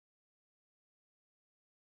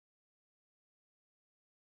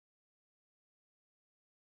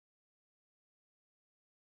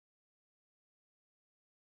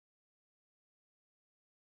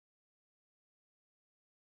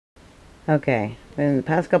Okay, in the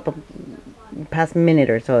past minute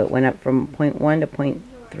or so, it went up from 0.1 to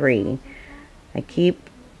 0.3. I keep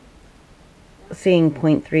seeing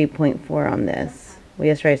 0.3, 0.4 on this. Well,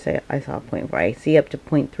 yesterday I saw 0.4. I see up to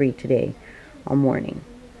 0.3 today, all morning.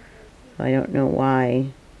 So I don't know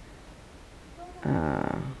why.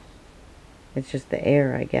 It's just the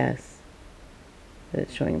air, I guess, that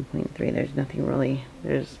it's showing 0.3. There's nothing really.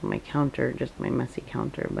 There's my counter, just my messy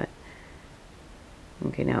counter, but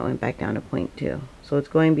okay, now it went back down to 0.2. So it's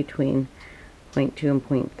going between 0.2 and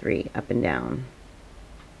 0.3, up and down.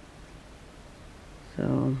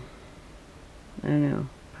 So I don't know,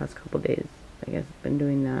 past couple days I guess it's been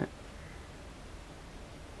doing that.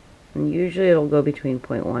 And usually it'll go between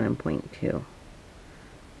 0.1 and 0.2.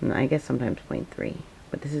 And I guess sometimes 0.3.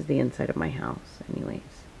 But this is the inside of my house anyways.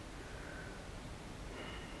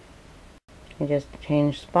 I just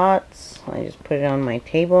changed spots. I just put it on my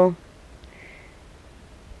table.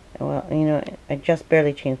 Well, you know, I just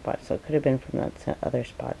barely changed spots, so it could have been from that other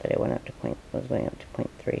spot that it went up to was going up to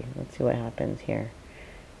 0.3. Let's see what happens here.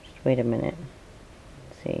 Just wait a minute.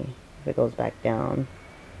 Let's see if it goes back down.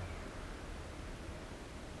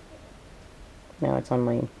 Now it's on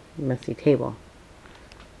my messy table.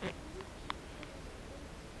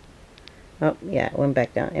 Oh, yeah, it went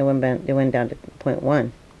back down. It went down to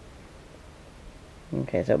 0.1.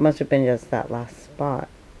 Okay, so it must have been just that last spot.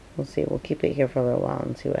 We'll see. We'll keep it here for a little while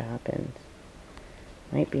and see what happens.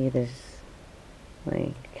 Might be this,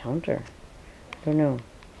 my counter. I don't know.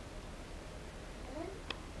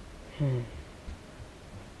 Keep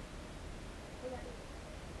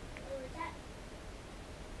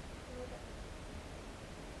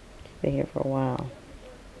it here for a while.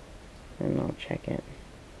 And I'll check it.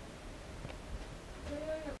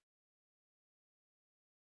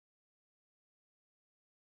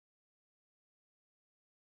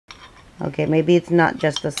 Okay, maybe it's not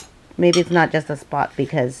just a spot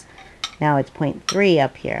because now it's 0.3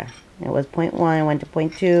 up here. It was 0.1, went to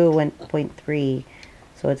 0.2, went to 0.3.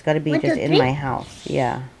 So it's got to be just in my house.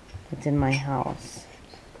 Yeah, it's in my house.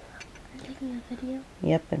 Are you taking a video?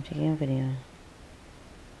 Yep, I'm taking a video.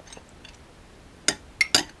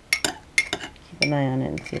 Keep an eye on it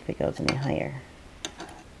and see if it goes any higher.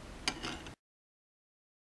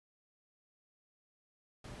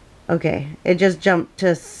 Okay, it just jumped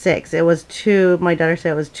to 6. It was 2. My daughter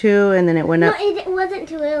said it was 2, and then it went up. No, it wasn't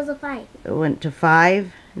 2. It was a 5. It went to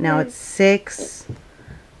 5. Now it's 6.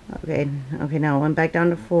 Okay, now it went back down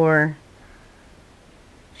to 4.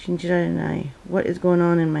 Shinjira and I, what is going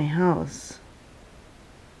on in my house?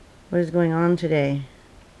 What is going on today?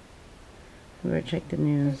 We better check the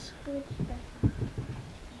news.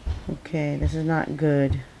 Okay, this is not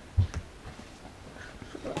good.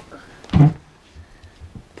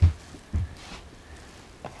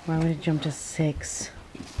 Why would it jump to 6?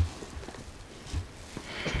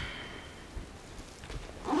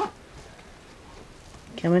 Okay,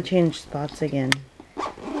 I'm gonna change spots again.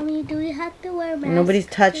 Mommy, do we have to wear masks? Nobody's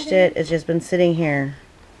touched it. It's just been sitting here.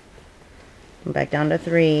 I'm back down to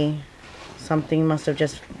 3. Something must have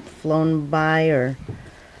just flown by, or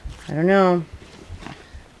I don't know.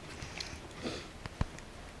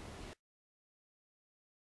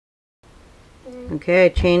 Okay, I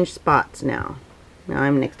changed spots now. Now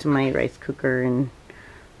I'm next to my rice cooker and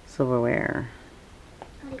silverware.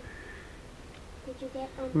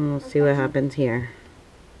 And we'll see what happens here.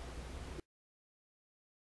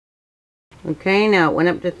 Okay, now it went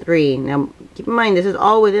up to 3. Now keep in mind, this is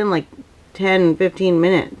all within like 10-15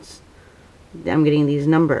 minutes. I'm getting these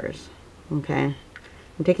numbers. Okay,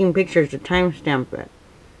 I'm taking pictures to timestamp it.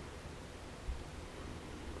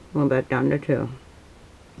 Went back down to 2.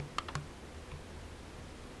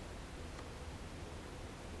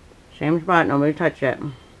 Same spot, nobody touched it.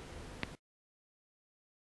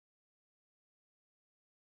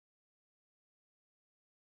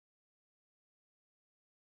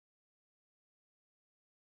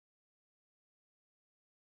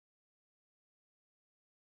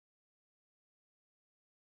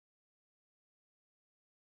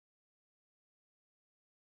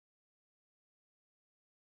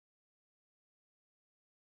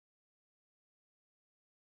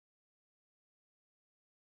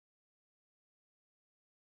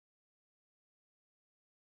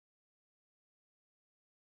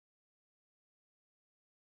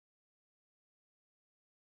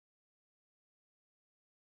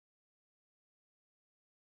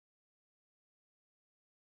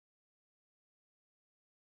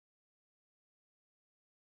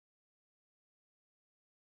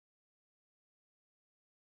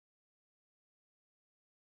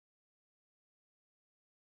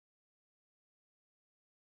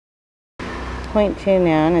 0.2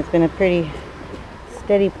 now, and it's been a pretty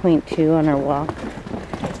steady 0.2 on our walk.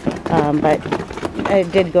 But it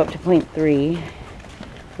did go up to 0.3.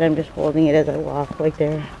 But I'm just holding it as I walk right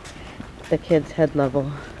there, the kid's head level.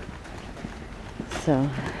 So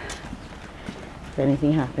if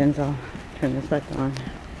anything happens, I'll turn this back on.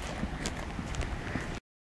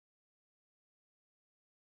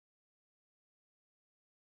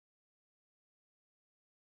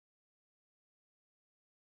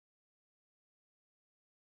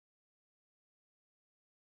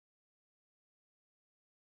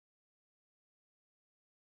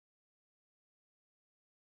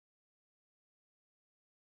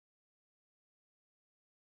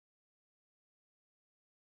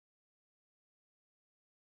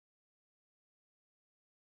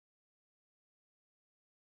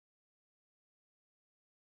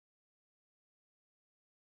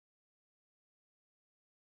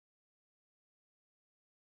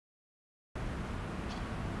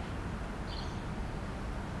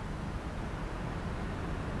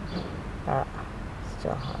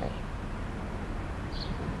 Still high.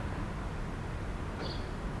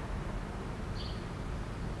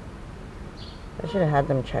 I should have had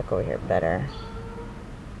them check over here better.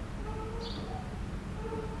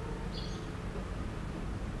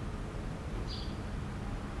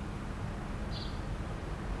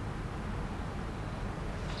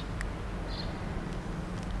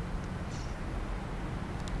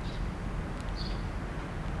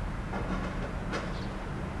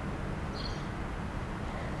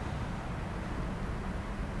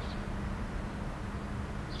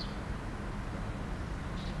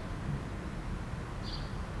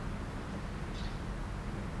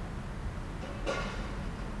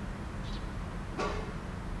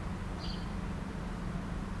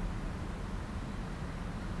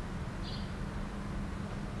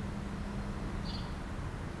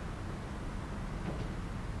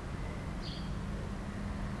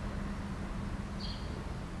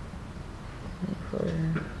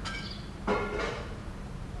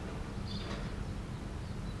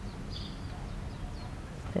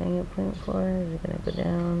 Staying at 0.4, is it going to go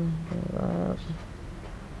down? Go up?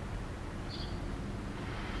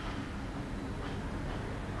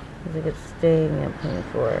 I think it's staying at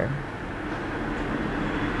 0.4.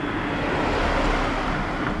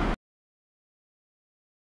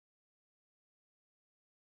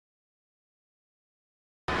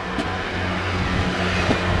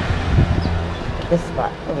 This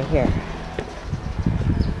spot over here.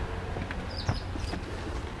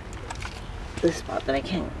 This spot that I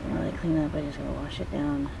can't really clean up, I just gotta wash it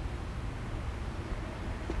down.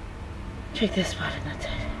 Check this spot and that's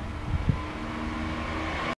it.